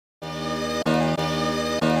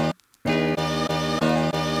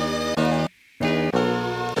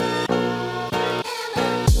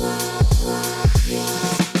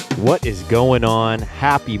What is going on?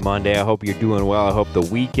 Happy Monday. I hope you're doing well. I hope the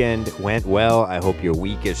weekend went well. I hope your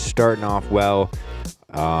week is starting off well.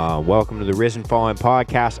 Welcome to the Risen Fallen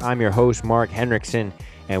podcast. I'm your host, Mark Henriksen,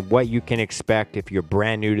 and what you can expect if you're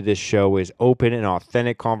brand new to this show is open and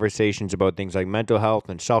authentic conversations about things like mental health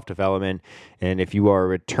and self-development. And if you are a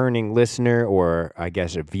returning listener or, I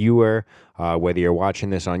guess, a viewer, whether you're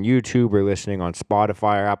watching this on YouTube or listening on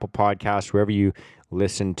Spotify or Apple Podcasts, wherever you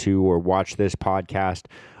listen to or watch this podcast,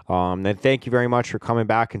 then thank you very much for coming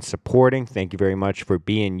back and supporting. Thank you very much for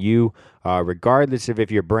being you, regardless of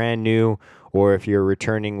if you're brand new or if you're a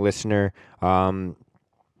returning listener.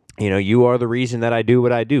 You are the reason that I do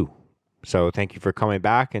what I do. So thank you for coming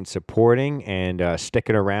back and supporting and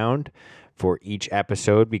sticking around for each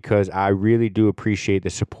episode, because I really do appreciate the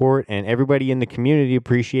support, and everybody in the community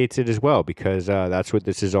appreciates it as well, because that's what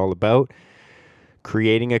this is all about.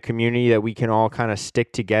 Creating a community that we can all kind of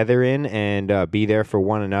stick together in and be there for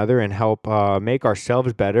one another and help make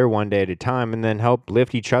ourselves better one day at a time, and then help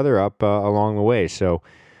lift each other up along the way. So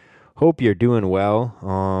hope you're doing well.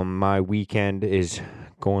 My weekend is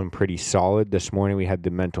going pretty solid. This morning we had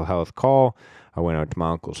the mental health call. I went out to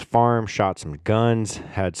my uncle's farm, shot some guns,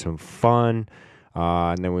 had some fun.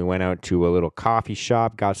 And then we went out to a little coffee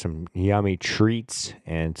shop, got some yummy treats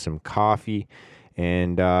and some coffee.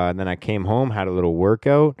 And then I came home, had a little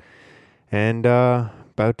workout, and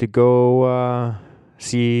about to go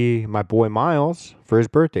see my boy Miles for his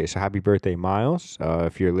birthday. So happy birthday, Miles.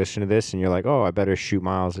 If you're listening to this and you're like, oh, I better shoot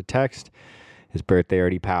Miles a text, his birthday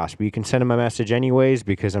already passed. But you can send him a message anyways,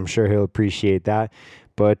 because I'm sure he'll appreciate that.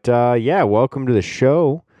 But welcome to the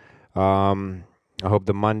show. I hope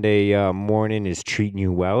the Monday morning is treating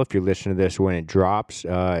you well. If you're listening to this when it drops,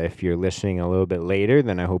 if you're listening a little bit later,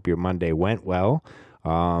 then I hope your Monday went well.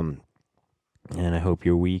 And I hope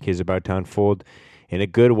your week is about to unfold in a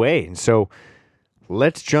good way. And so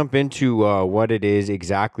let's jump into what it is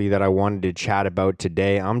exactly that I wanted to chat about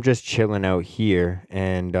today. I'm just chilling out here,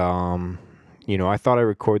 and, I thought I'd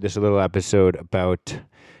record this little episode about,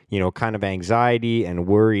 kind of anxiety and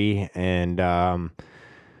worry and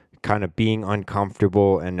kind of being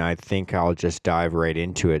uncomfortable, and I think I'll just dive right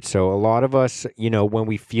into it. So a lot of us, when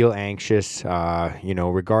we feel anxious,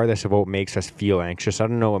 regardless of what makes us feel anxious, I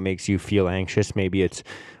don't know what makes you feel anxious. Maybe it's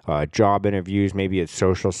job interviews, maybe it's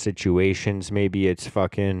social situations, maybe it's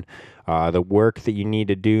fucking the work that you need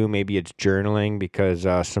to do, maybe it's journaling because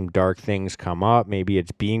some dark things come up, maybe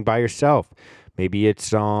it's being by yourself, maybe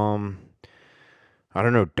it's I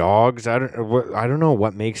don't know, dogs. I don't know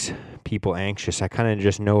what makes people anxious. I kind of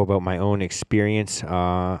just know about my own experience.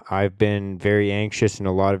 I've been very anxious in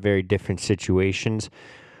a lot of very different situations.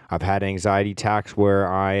 I've had anxiety attacks where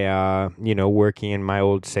I, working in my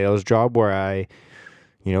old sales job, where I,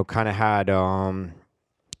 kind of had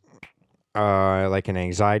like an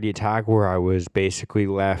anxiety attack where I was basically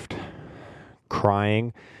left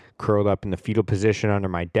crying, curled up in the fetal position under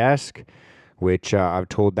my desk, which I've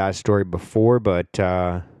told that story before, but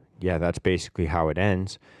that's basically how it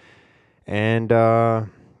ends. And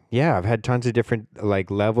I've had tons of different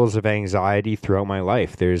levels of anxiety throughout my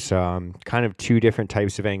life. There's kind of two different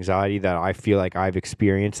types of anxiety that I feel like I've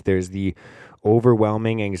experienced. There's the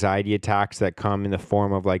overwhelming anxiety attacks that come in the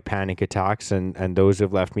form of panic attacks, and those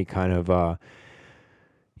have left me kind of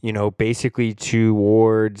basically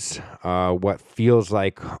towards what feels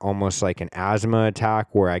like almost like an asthma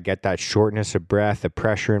attack, where I get that shortness of breath, the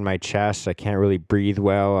pressure in my chest. I can't really breathe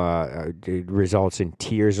well. It results in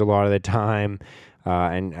tears a lot of the time,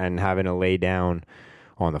 and having to lay down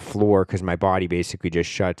on the floor because my body basically just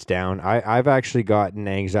shuts down. I've actually gotten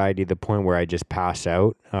anxiety to the point where I just pass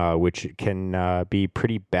out, which can be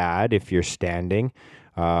pretty bad if you're standing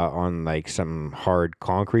on some hard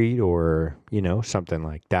concrete or, something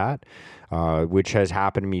like that, which has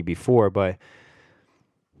happened to me before. But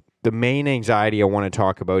the main anxiety I want to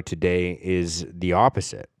talk about today is the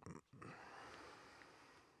opposite.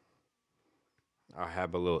 I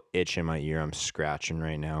have a little itch in my ear. I'm scratching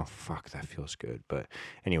right now. Fuck, that feels good. But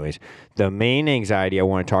anyways, the main anxiety I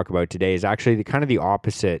want to talk about today is actually the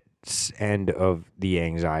opposite end of the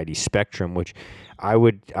anxiety spectrum, which I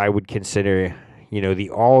would consider the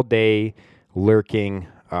all-day lurking,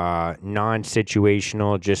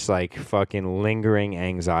 non-situational, just fucking lingering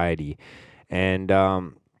anxiety. And,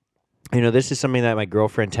 this is something that my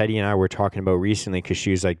girlfriend Teddy and I were talking about recently, because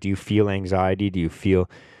she was like, do you feel anxiety? Do you feel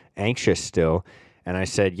anxious still? And I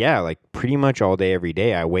said, yeah, pretty much all day, every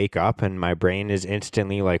day. I wake up and my brain is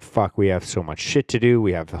instantly like, fuck, we have so much shit to do.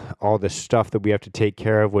 We have all this stuff that we have to take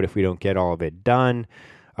care of. What if we don't get all of it done?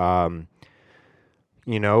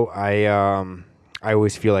 I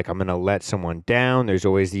always feel like I'm going to let someone down. There's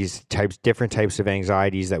always these different types of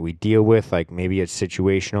anxieties that we deal with. Like maybe it's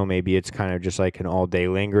situational, maybe it's kind of just like an all day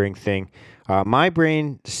lingering thing. My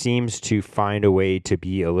brain seems to find a way to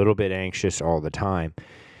be a little bit anxious all the time.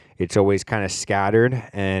 It's always kind of scattered,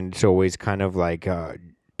 and it's always kind of like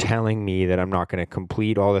telling me that I'm not going to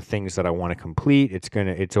complete all the things that I want to complete.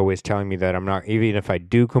 It's always telling me that I'm not, even if I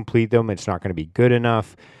do complete them, it's not going to be good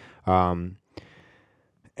enough.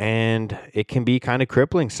 And it can be kind of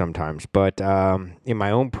crippling sometimes. But in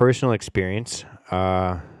my own personal experience,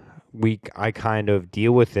 I kind of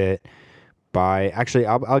deal with it by, actually,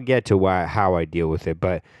 I'll get to how I deal with it,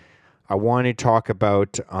 but I want to talk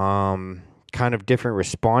about kind of different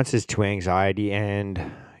responses to anxiety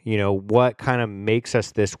and, what kind of makes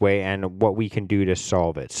us this way and what we can do to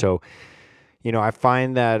solve it. So, I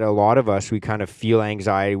find that a lot of us, we kind of feel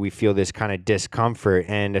anxiety, we feel this kind of discomfort,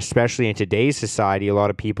 and especially in today's society, a lot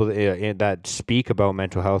of people that speak about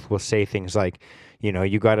mental health will say things like,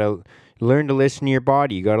 you got to learn to listen to your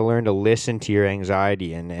body, you got to learn to listen to your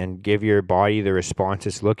anxiety and give your body the response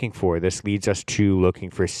it's looking for. This leads us to looking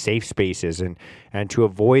for safe spaces and to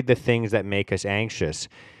avoid the things that make us anxious.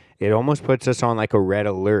 It almost puts us on like a red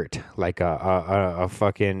alert, like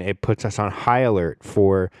it puts us on high alert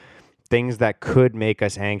for things that could make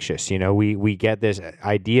us anxious. We get this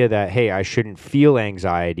idea that, hey, I shouldn't feel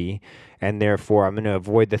anxiety, and therefore I'm going to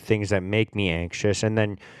avoid the things that make me anxious. And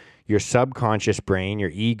then your subconscious brain,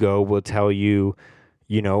 your ego, will tell you,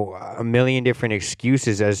 a million different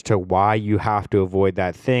excuses as to why you have to avoid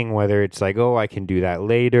that thing, whether it's like, oh, I can do that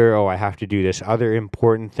later. Oh, I have to do this other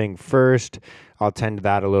important thing first. I'll tend to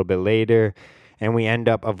that a little bit later. And we end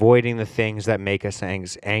up avoiding the things that make us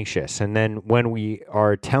anxious. And then when we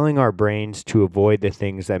are telling our brains to avoid the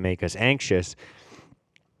things that make us anxious,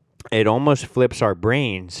 it almost flips our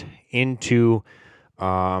brains into,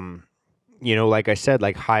 like I said,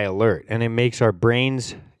 like high alert. And it makes our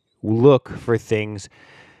brains look for things,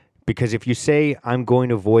 because if you say, I'm going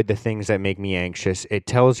to avoid the things that make me anxious, it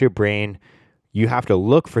tells your brain you have to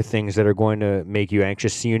look for things that are going to make you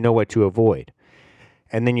anxious so you know what to avoid.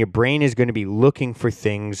 And then your brain is going to be looking for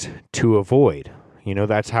things to avoid.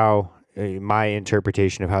 That's how my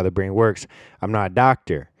interpretation of how the brain works. I'm not a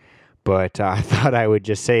doctor, but I thought I would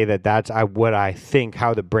just say that that's what I think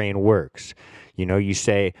how the brain works. You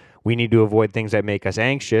say, we need to avoid things that make us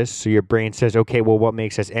anxious. So your brain says, okay, well, what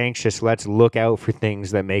makes us anxious? Let's look out for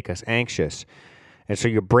things that make us anxious. And so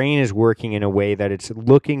your brain is working in a way that it's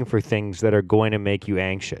looking for things that are going to make you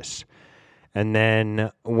anxious. And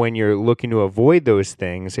then when you're looking to avoid those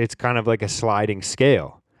things, it's kind of like a sliding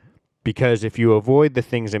scale. Because if you avoid the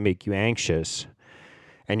things that make you anxious,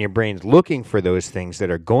 and your brain's looking for those things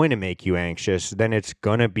that are going to make you anxious, then it's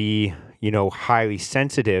going to be, highly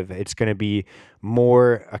sensitive. It's going to be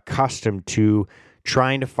more accustomed to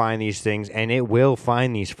trying to find these things, and it will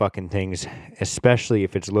find these fucking things, especially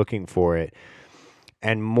if it's looking for it.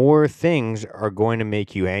 And more things are going to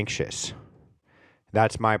make you anxious.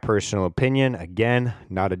 That's my personal opinion. Again,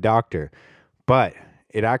 not a doctor. But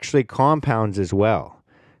it actually compounds as well,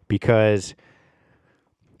 because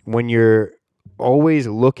when you're always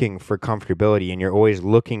looking for comfortability and you're always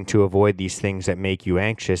looking to avoid these things that make you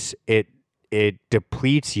anxious, it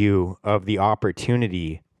depletes you of the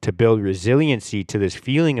opportunity to build resiliency to this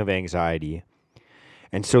feeling of anxiety.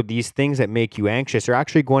 And so these things that make you anxious are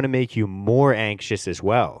actually going to make you more anxious as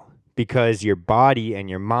well, because your body and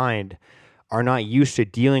your mind are not used to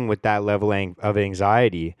dealing with that level of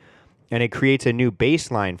anxiety, and it creates a new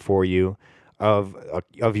baseline for you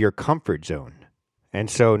of your comfort zone. And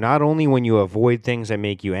so not only when you avoid things that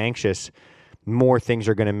make you anxious, more things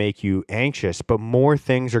are going to make you anxious, but more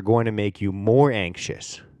things are going to make you more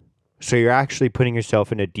anxious. So you're actually putting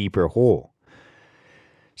yourself in a deeper hole.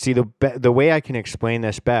 See, the way I can explain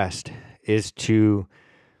this best is to,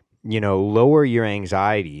 lower your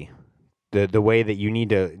anxiety. The way that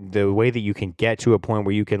you can get to a point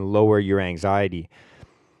where you can lower your anxiety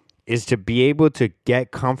is to be able to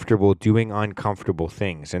get comfortable doing uncomfortable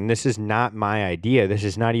things. And this is not my idea. This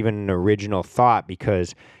is not even an original thought,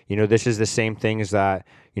 because, this is the same things that,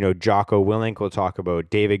 Jocko Willink will talk about,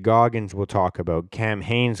 David Goggins will talk about, Cam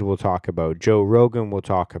Hanes will talk about, Joe Rogan will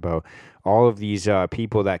talk about, all of these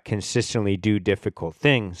people that consistently do difficult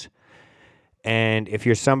things. And if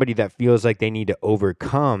you're somebody that feels like they need to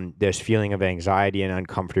overcome this feeling of anxiety and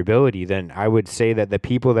uncomfortability, then I would say that the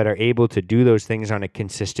people that are able to do those things on a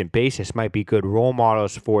consistent basis might be good role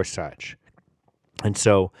models for such. And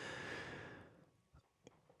so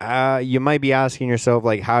you might be asking yourself,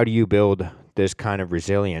 like, how do you build this kind of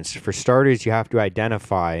resilience? For starters, you have to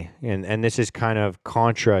identify, and this is kind of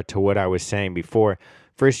contra to what I was saying before,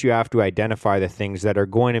 first you have to identify the things that are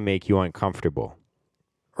going to make you uncomfortable,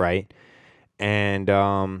 right? And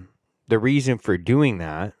the reason for doing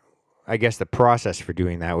that, I guess the process for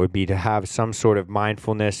doing that would be to have some sort of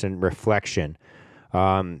mindfulness and reflection.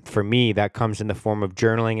 For me, that comes in the form of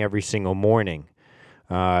journaling every single morning.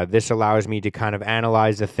 This allows me to kind of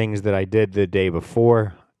analyze the things that I did the day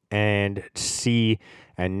before and see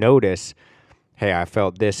and notice, hey, I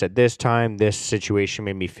felt this at this time. This situation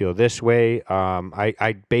made me feel this way.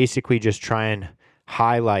 I basically just try and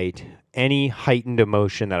highlight any heightened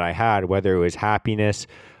emotion that I had, whether it was happiness,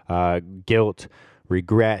 guilt,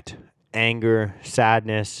 regret, anger,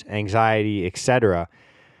 sadness, anxiety, etc.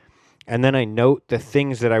 And then I note the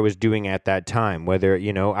things that I was doing at that time, whether,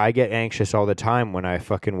 I get anxious all the time when I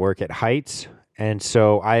fucking work at heights. And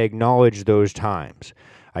so I acknowledge those times.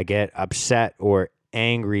 I get upset or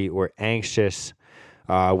angry or anxious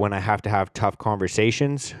when I have to have tough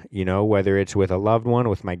conversations, whether it's with a loved one,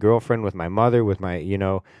 with my girlfriend, with my mother, with my,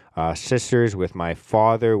 sisters, with my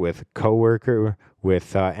father, with a coworker,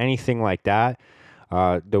 with anything like that.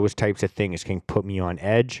 Those types of things can put me on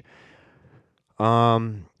edge.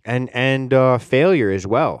 And failure as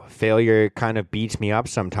well. Failure kind of beats me up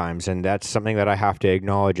sometimes, and that's something that I have to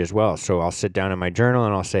acknowledge as well. So I'll sit down in my journal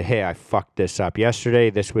and I'll say, hey, I fucked this up yesterday.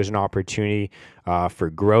 This was an opportunity for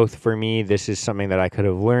growth for me. This is something that I could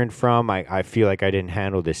have learned from. I feel like I didn't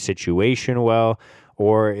handle this situation well.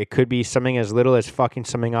 Or it could be something as little as fucking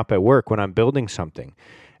something up at work when I'm building something.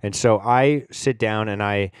 And so I sit down and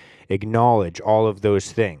I acknowledge all of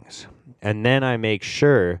those things. And then I make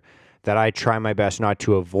sure that I try my best not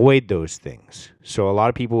to avoid those things. So a lot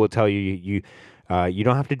of people will tell you, you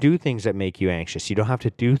don't have to do things that make you anxious. You don't have to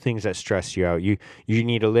do things that stress you out. You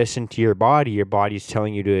need to listen to your body. Your body's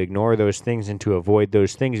telling you to ignore those things and to avoid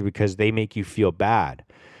those things because they make you feel bad.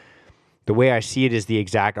 The way I see it is the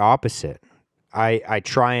exact opposite. I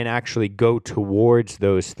try and actually go towards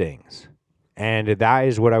those things. And that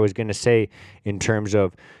is what I was going to say in terms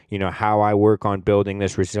of, how I work on building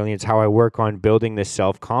this resilience, how I work on building this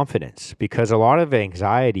self-confidence. Because a lot of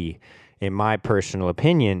anxiety, in my personal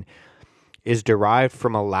opinion, is derived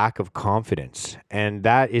from a lack of confidence. And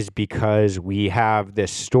that is because we have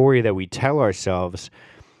this story that we tell ourselves,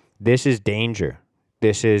 this is danger.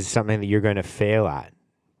 This is something that you're going to fail at.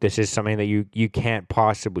 This is something that you can't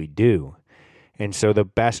possibly do. And so the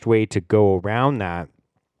best way to go around that,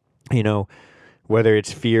 whether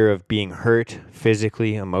it's fear of being hurt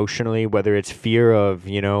physically, emotionally, whether it's fear of,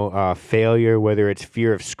 failure, whether it's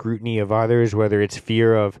fear of scrutiny of others, whether it's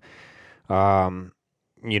fear of,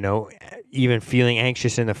 even feeling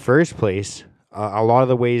anxious in the first place, a lot of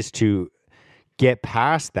the ways to get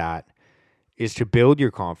past that is to build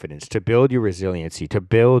your confidence, to build your resiliency, to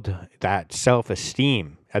build that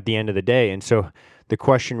self-esteem at the end of the day. And so the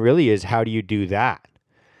question really is, how do you do that?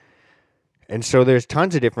 And so there's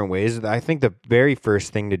tons of different ways. I think the very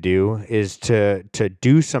first thing to do is to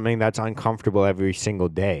do something that's uncomfortable every single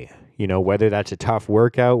day. Whether that's a tough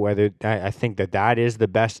workout, whether I think that is the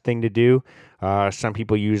best thing to do. Some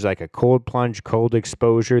people use like a cold plunge, cold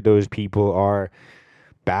exposure. Those people are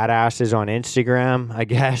badasses on Instagram, I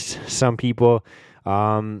guess. Some people,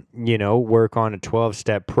 work on a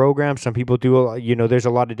 12-step program. Some people do, there's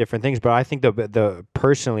a lot of different things. But I think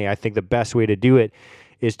personally, I think the best way to do it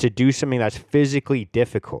is to do something that's physically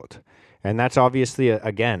difficult. And that's obviously,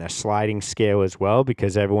 again, a sliding scale as well,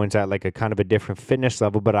 because everyone's at like a kind of a different fitness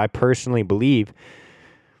level. But I personally believe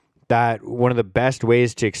that one of the best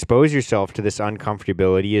ways to expose yourself to this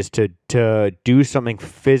uncomfortability is to do something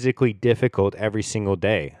physically difficult every single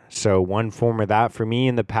day. So one form of that for me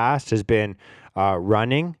in the past has been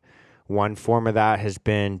running. One form of that has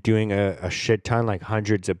been doing a shit ton, like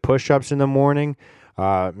hundreds of push-ups in the morning.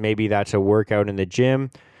 Maybe that's a workout in the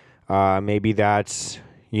gym. Maybe that's,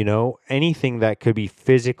 anything that could be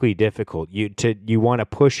physically difficult. You want to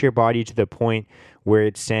push your body to the point where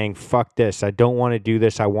it's saying, fuck this. I don't want to do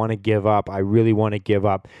this. I want to give up. I really want to give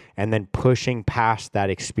up. And then pushing past that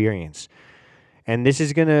experience. And this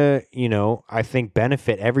is going to, I think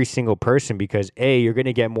benefit every single person because you're going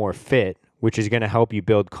to get more fit, which is going to help you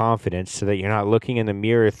build confidence so that you're not looking in the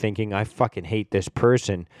mirror thinking, I fucking hate this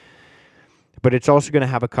person. But it's also going to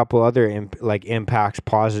have a couple other impacts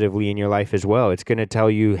positively in your life as well. It's going to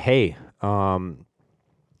tell you, hey,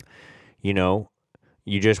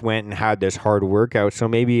 you just went and had this hard workout, so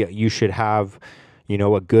maybe you should have,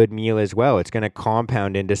 a good meal as well. It's going to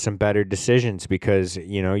compound into some better decisions because,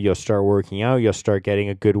 you'll start working out, you'll start getting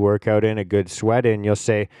a good workout in, a good sweat in, you'll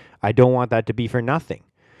say, I don't want that to be for nothing.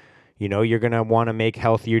 You're going to want to make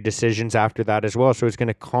healthier decisions after that as well. So it's going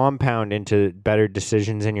to compound into better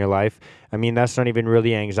decisions in your life. I mean, that's not even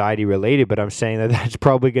really anxiety related, but I'm saying that that's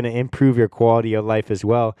probably going to improve your quality of life as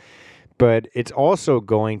well. But it's also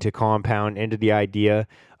going to compound into the idea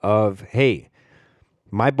of, hey,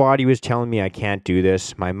 my body was telling me I can't do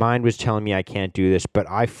this. My mind was telling me I can't do this, but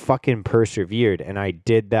I fucking persevered and I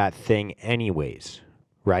did that thing anyways,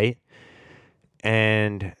 right?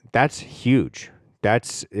 And that's huge.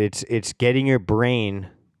 It's getting your brain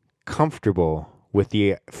comfortable with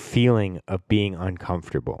the feeling of being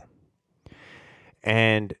uncomfortable.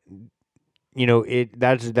 And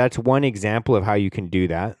that's one example of how you can do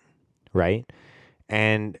that, right?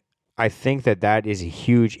 And I think that is a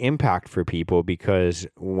huge impact for people, because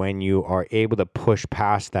when you are able to push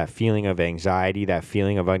past that feeling of anxiety, that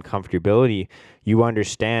feeling of uncomfortability, you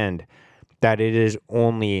understand that it is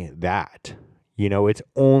only that. It's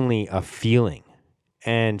only a feeling.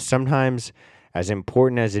 And sometimes, as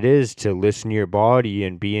important as it is to listen to your body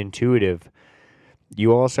and be intuitive,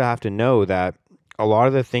 you also have to know that a lot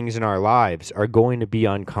of the things in our lives are going to be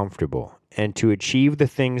uncomfortable. And to achieve the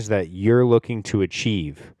things that you're looking to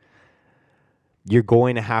achieve, you're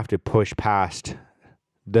going to have to push past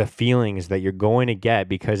the feelings that you're going to get,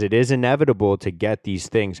 because it is inevitable to get these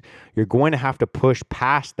things. You're going to have to push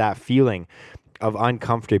past that feeling of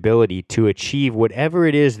uncomfortability to achieve whatever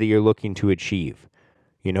it is that you're looking to achieve.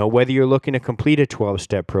 Whether you're looking to complete a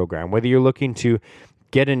 12-step program, whether you're looking to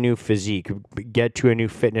get a new physique, get to a new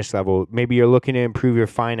fitness level, maybe you're looking to improve your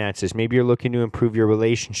finances, maybe you're looking to improve your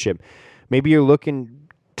relationship, maybe you're looking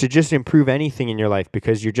to just improve anything in your life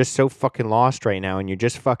because you're just so fucking lost right now and you're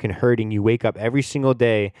just fucking hurting. You wake up every single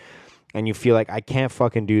day and you feel like, I can't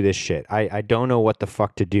fucking do this shit. I don't know what the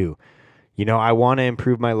fuck to do. I want to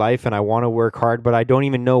improve my life and I want to work hard, but I don't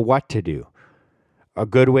even know what to do. A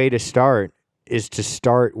good way to start is to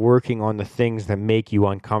start working on the things that make you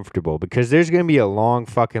uncomfortable, because there's going to be a long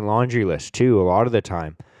fucking laundry list too a lot of the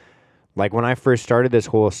time. Like when I first started this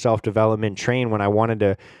whole self-development train, when I wanted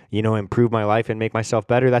to, improve my life and make myself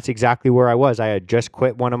better, that's exactly where I was. I had just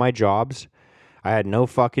quit one of my jobs. I had no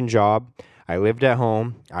fucking job. I lived at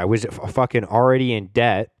home. I was fucking already in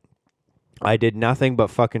debt. I did nothing but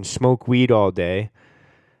fucking smoke weed all day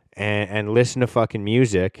and listen to fucking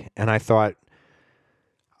music. And I thought,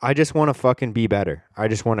 I just want to fucking be better. I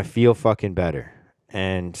just want to feel fucking better.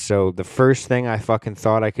 And so the first thing I fucking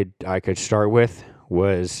thought I could start with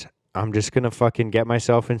was, I'm just going to fucking get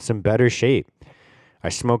myself in some better shape. I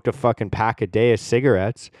smoked a fucking pack a day of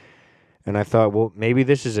cigarettes, and I thought, well, maybe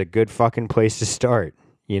this is a good fucking place to start.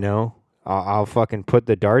 I'll fucking put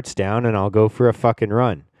the darts down and I'll go for a fucking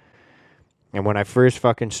run. And when I first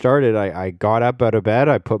fucking started, I got up out of bed,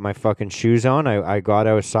 I put my fucking shoes on, I got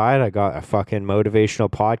outside, I got a fucking motivational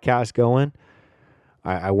podcast going.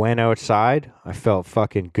 I went outside, I felt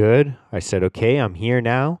fucking good. I said, okay, I'm here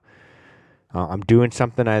now. I'm doing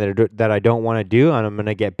something that I don't want to do, and I'm going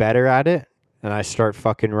to get better at it. And I start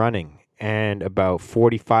fucking running. And about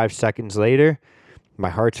 45 seconds later, my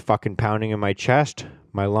heart's fucking pounding in my chest.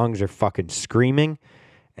 My lungs are fucking screaming.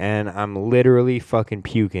 And I'm literally fucking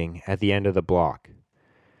puking at the end of the block.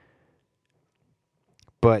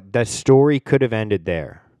 But the story could have ended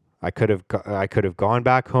there. I could have gone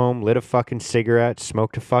back home, lit a fucking cigarette,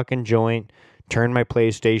 smoked a fucking joint, turned my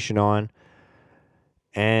PlayStation on,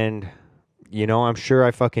 and I'm sure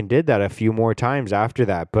I fucking did that a few more times after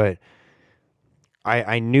that. But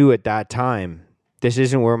I knew at that time, this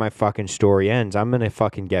isn't where my fucking story ends. I'm gonna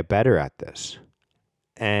fucking get better at this,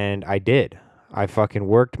 and I did. I fucking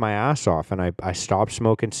worked my ass off and I stopped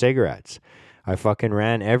smoking cigarettes. I fucking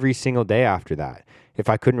ran every single day after that. If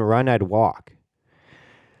I couldn't run, I'd walk.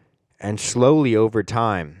 And slowly over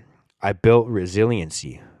time, I built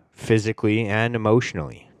resiliency physically and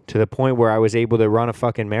emotionally to the point where I was able to run a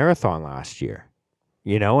fucking marathon last year.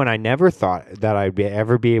 And I never thought that I'd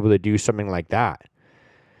ever be able to do something like that.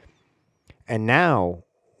 And now,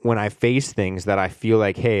 when I face things that I feel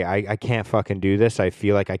like, hey, I can't fucking do this, I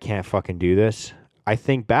feel like I can't fucking do this, I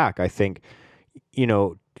think back. I think,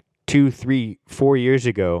 2, 3, 4 years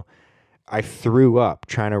ago, I threw up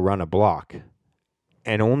trying to run a block.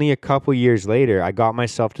 And only a couple years later, I got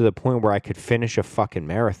myself to the point where I could finish a fucking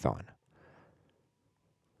marathon.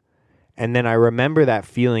 And then I remember that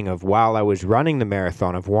feeling of, while I was running the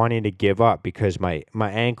marathon, of wanting to give up because my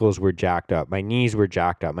ankles were jacked up, my knees were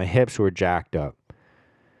jacked up, my hips were jacked up.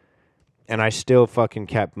 And I still fucking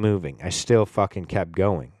kept moving. I still fucking kept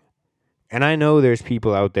going. And I know there's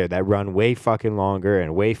people out there that run way fucking longer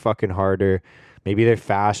and way fucking harder. Maybe they're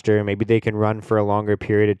faster. Maybe they can run for a longer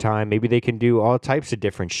period of time. Maybe they can do all types of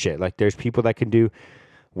different shit. Like there's people that can do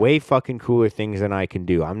way fucking cooler things than I can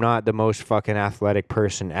do. I'm not the most fucking athletic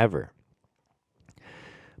person ever.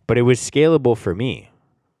 But it was scalable for me.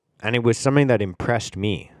 And it was something that impressed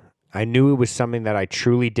me. I knew it was something that I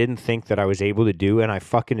truly didn't think that I was able to do, and I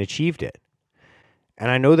fucking achieved it. And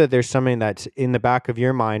I know that there's something that's in the back of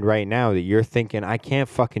your mind right now that you're thinking, I can't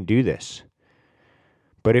fucking do this.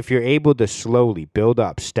 But if you're able to slowly build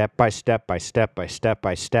up step by step by step by step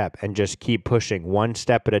by step and just keep pushing one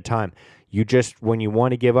step at a time, you just, when you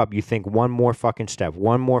want to give up, you think one more fucking step,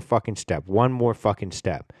 one more fucking step, one more fucking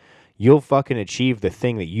step. You'll fucking achieve the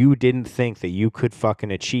thing that you didn't think that you could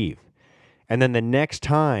fucking achieve. And then the next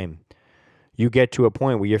time you get to a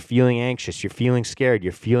point where you're feeling anxious, you're feeling scared,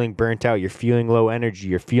 you're feeling burnt out, you're feeling low energy,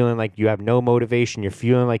 you're feeling like you have no motivation, you're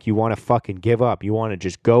feeling like you want to fucking give up, you want to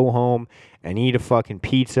just go home and eat a fucking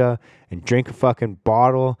pizza and drink a fucking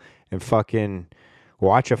bottle and fucking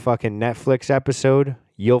watch a fucking Netflix episode,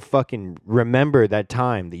 you'll fucking remember that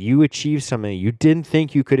time that you achieved something you didn't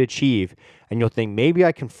think you could achieve, and you'll think, maybe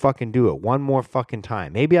I can fucking do it one more fucking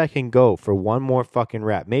time. Maybe I can go for one more fucking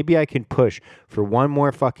rep. Maybe I can push for one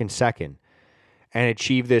more fucking second and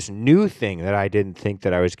achieve this new thing that I didn't think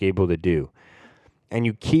that I was able to do. And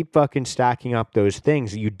you keep fucking stacking up those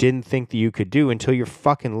things that you didn't think that you could do until you're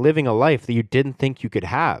fucking living a life that you didn't think you could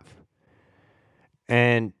have.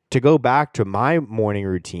 And to go back to my morning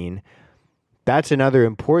routine, that's another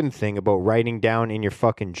important thing about writing down in your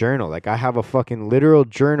fucking journal. Like, I have a fucking literal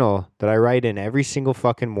journal that I write in every single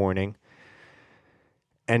fucking morning.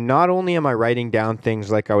 And not only am I writing down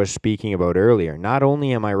things like I was speaking about earlier, not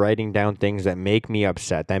only am I writing down things that make me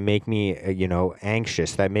upset, that make me,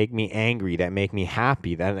 anxious, that make me angry, that make me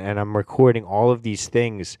happy, and I'm recording all of these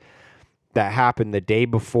things that happened the day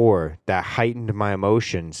before that heightened my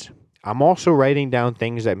emotions. I'm also writing down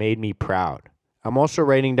things that made me proud. I'm also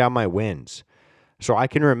writing down my wins so I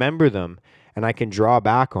can remember them and I can draw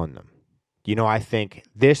back on them. I think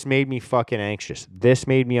this made me fucking anxious. This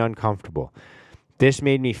made me uncomfortable. This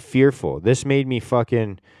made me fearful. This made me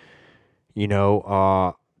fucking,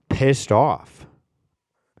 pissed off.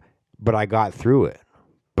 But I got through it.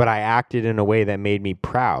 But I acted in a way that made me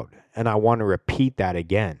proud. And I want to repeat that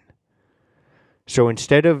again. So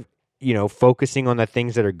instead of, focusing on the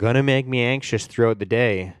things that are going to make me anxious throughout the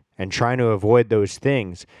day and trying to avoid those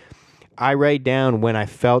things, I write down when I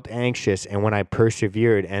felt anxious and when I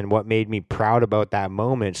persevered and what made me proud about that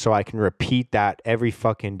moment so I can repeat that every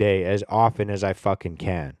fucking day as often as I fucking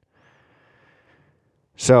can.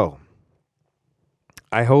 So,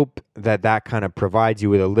 I hope that kind of provides you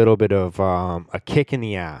with a little bit of a kick in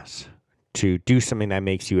the ass to do something that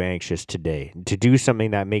makes you anxious today, to do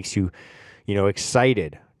something that makes you,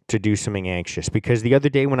 excited to do something anxious. Because the other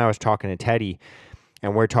day when I was talking to Teddy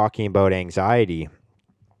and we're talking about anxiety,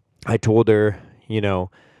 I told her,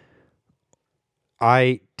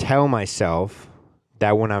 I tell myself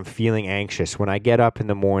that when I'm feeling anxious, when I get up in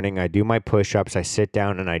the morning, I do my push-ups, I sit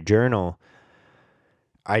down and I journal,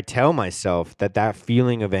 I tell myself that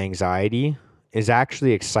feeling of anxiety is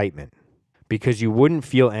actually excitement, because you wouldn't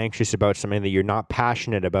feel anxious about something that you're not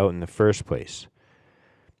passionate about in the first place.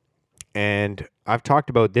 And I've talked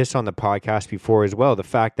about this on the podcast before as well, the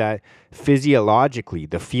fact that physiologically,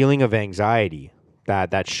 the feeling of anxiety,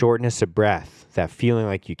 that shortness of breath, that feeling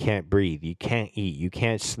like you can't breathe, you can't eat, you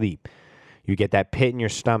can't sleep, you get that pit in your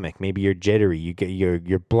stomach, maybe you're jittery, you get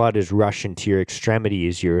your blood is rushing to your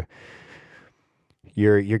extremities, you're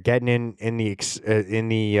getting in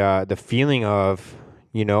the feeling of,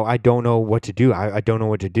 I don't know what to do, I don't know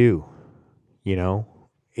what to do,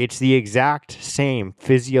 It's the exact same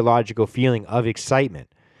physiological feeling of excitement.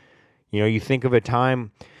 You think of a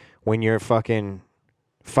time when you're fucking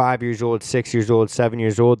 5 years old, 6 years old, 7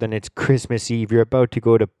 years old, then it's Christmas Eve, you're about to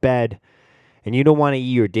go to bed, and you don't want to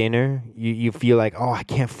eat your dinner. You feel like, oh, I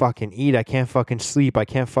can't fucking eat, I can't fucking sleep, I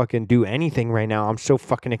can't fucking do anything right now. I'm so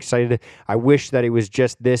fucking excited. I wish that it was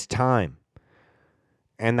just this time.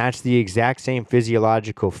 And that's the exact same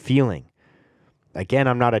physiological feeling. Again,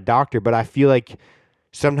 I'm not a doctor, but I feel like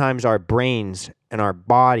sometimes our brains and our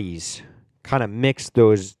bodies kind of mix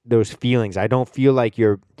those feelings. I don't feel like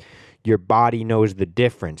your body knows the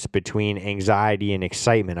difference between anxiety and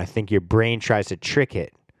excitement. I think your brain tries to trick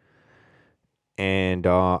it. And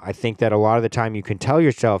I think that a lot of the time you can tell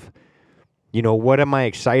yourself, what am I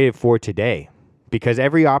excited for today? Because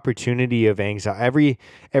every opportunity of anxiety,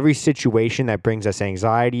 every situation that brings us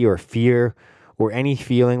anxiety or fear or any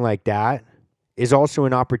feeling like that is also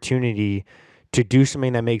an opportunity to do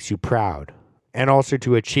something that makes you proud and also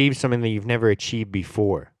to achieve something that you've never achieved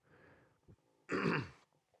before.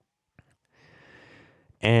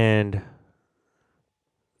 And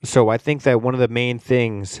so I think that one of the main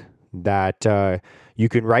things that you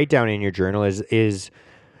can write down in your journal is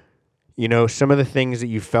some of the things that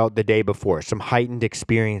you felt the day before, some heightened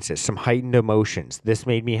experiences, some heightened emotions. This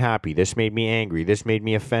made me happy. This made me angry. This made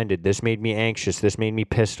me offended. This made me anxious. This made me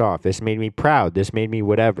pissed off. This made me proud. This made me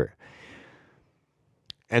whatever.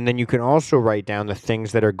 And then you can also write down the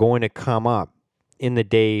things that are going to come up in the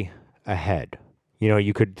day ahead.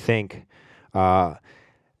 You could think, I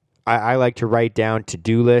like to write down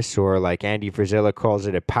to-do lists, or like Andy Frisella calls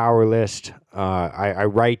it, a power list. I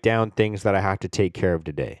write down things that I have to take care of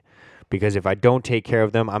today. Because if I don't take care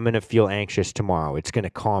of them, I'm going to feel anxious tomorrow. It's going to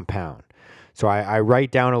compound. So I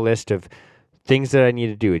write down a list of things that I need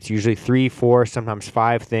to do. It's usually 3, 4, sometimes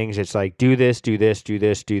 5 things. It's like, do this, do this, do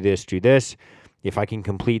this, do this, do this. If I can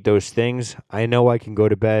complete those things, I know I can go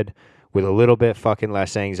to bed with a little bit fucking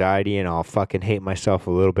less anxiety, and I'll fucking hate myself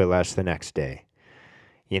a little bit less the next day.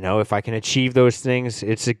 If I can achieve those things,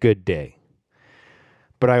 it's a good day.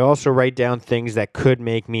 But I also write down things that could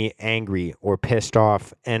make me angry or pissed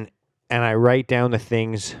off, and I write down the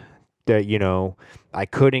things that, I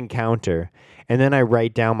could encounter, and then I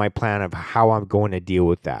write down my plan of how I'm going to deal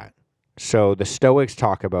with that. So the Stoics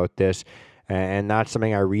talk about this, and that's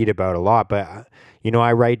something I read about a lot, but,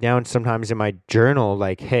 I write down sometimes in my journal,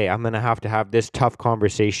 like, hey, I'm going to have this tough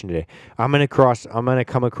conversation today. I'm going to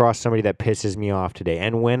come across somebody that pisses me off today,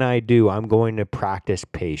 and when I do, I'm going to practice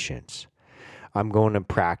patience. I'm going to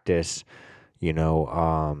practice,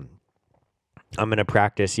 I'm going to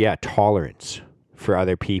practice, tolerance for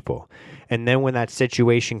other people. And then when that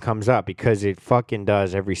situation comes up, because it fucking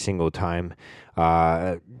does every single time,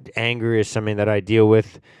 anger is something that I deal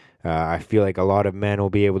with. I feel like a lot of men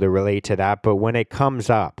will be able to relate to that. But when it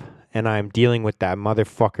comes up and I'm dealing with that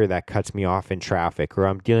motherfucker that cuts me off in traffic, or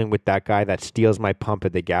I'm dealing with that guy that steals my pump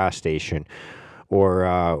at the gas station,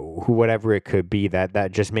 or whatever it could be,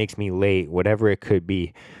 that just makes me late, whatever it could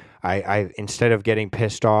be, I instead of getting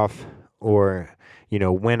pissed off, or,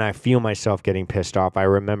 when I feel myself getting pissed off,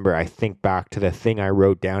 I think back to the thing I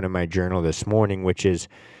wrote down in my journal this morning, which is,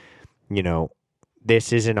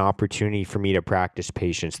 this is an opportunity for me to practice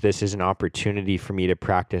patience. This is an opportunity for me to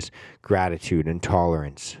practice gratitude and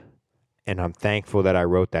tolerance. And I'm thankful that I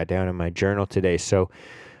wrote that down in my journal today. So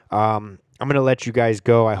I'm going to let you guys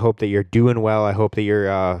go. I hope that you're doing well. I hope that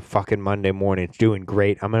your fucking Monday morning is doing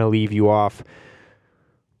great. I'm going to leave you off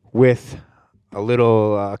with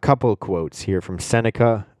a couple of quotes here from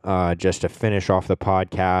Seneca, just to finish off the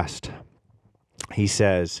podcast. He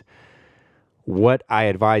says, "What I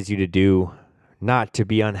advise you to do, not to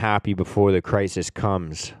be unhappy before the crisis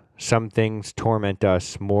comes. Some things torment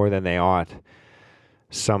us more than they ought.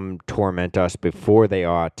 Some torment us before they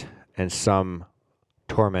ought, and some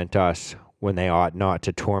torment us when they ought not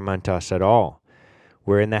to torment us at all.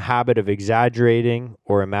 We're in the habit of exaggerating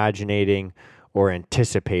or imaginating or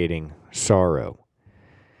anticipating sorrow."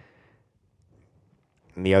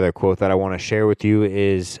 And the other quote that I want to share with you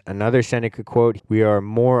is another Seneca quote. "We are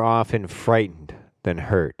more often frightened than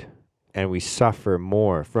hurt, and we suffer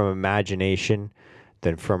more from imagination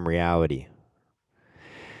than from reality."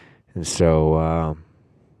 And so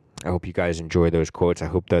I hope you guys enjoy those quotes. I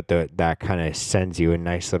hope that kind of sends you a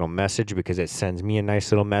nice little message, because it sends me a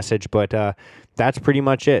nice little message. But that's pretty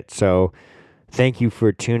much it. So thank you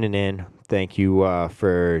for tuning in. Thank you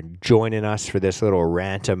for joining us for this little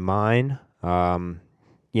rant of mine.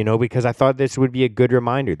 Because I thought this would be a good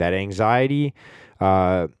reminder that anxiety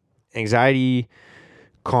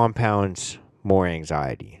compounds more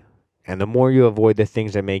anxiety. And the more you avoid the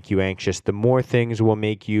things that make you anxious, the more things will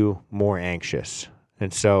make you more anxious.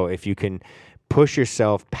 And so if you can push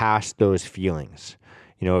yourself past those feelings,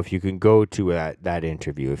 if you can go to that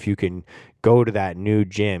interview, if you can go to that new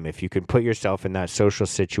gym, if you can put yourself in that social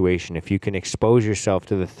situation, if you can expose yourself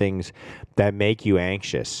to the things that make you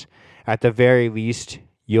anxious, at the very least,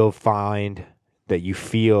 you'll find that you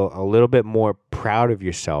feel a little bit more proud of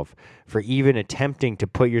yourself for even attempting to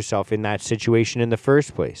put yourself in that situation in the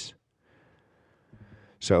first place.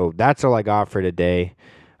 So that's all I got for today.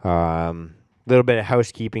 Little bit of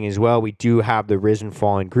housekeeping as well. We do have the Risen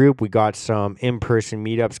Fallen group. We got some in-person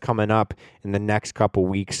meetups coming up in the next couple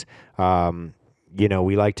weeks.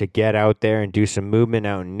 We like to get out there and do some movement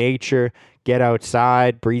out in nature, get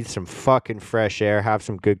outside, breathe some fucking fresh air, have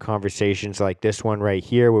some good conversations like this one right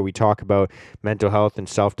here, where we talk about mental health and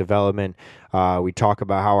self-development. We talk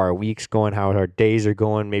about how our week's going, how our days are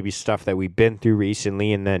going, maybe stuff that we've been through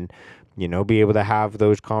recently, and then be able to have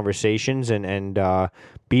those conversations and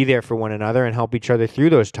be there for one another and help each other through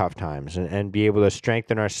those tough times, and be able to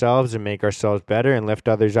strengthen ourselves and make ourselves better and lift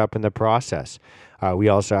others up in the process. We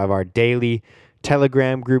also have our daily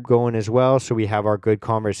Telegram group going as well, so we have our good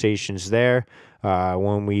conversations there.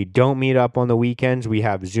 When we don't meet up on the weekends, we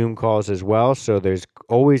have Zoom calls as well, so there's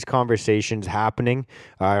always conversations happening.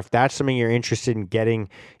 If that's something you're interested in getting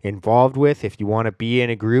involved with, if you want to be in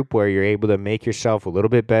a group where you're able to make yourself a little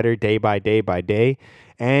bit better day by day,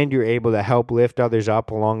 and you're able to help lift others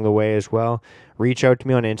up along the way as well, reach out to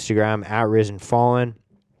me on Instagram at Risen Fallen.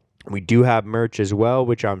 We do have merch as well,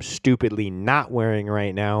 which I'm stupidly not wearing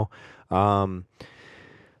right now.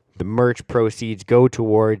 The merch proceeds go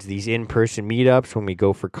towards these in-person meetups when we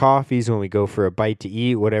go for coffees, when we go for a bite to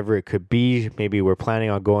eat, whatever it could be. Maybe we're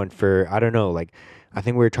planning on going for, I don't know, like I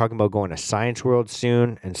think we were talking about going to Science World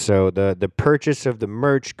soon. And so the purchase of the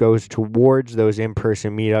merch goes towards those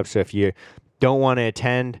in-person meetups. So if you don't want to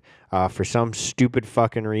attend for some stupid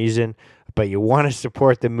fucking reason, but you want to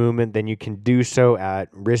support the movement, then you can do so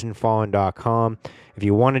at risenfallen.com. If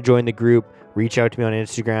you want to join the group, reach out to me on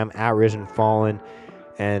Instagram at risenfallen.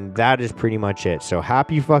 And that is pretty much it. So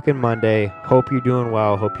happy fucking Monday. Hope you're doing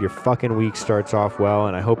well. Hope your fucking week starts off well.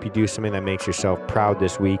 And I hope you do something that makes yourself proud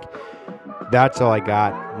this week. That's all I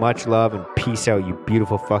got. Much love and peace out, you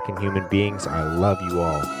beautiful fucking human beings. I love you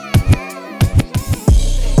all.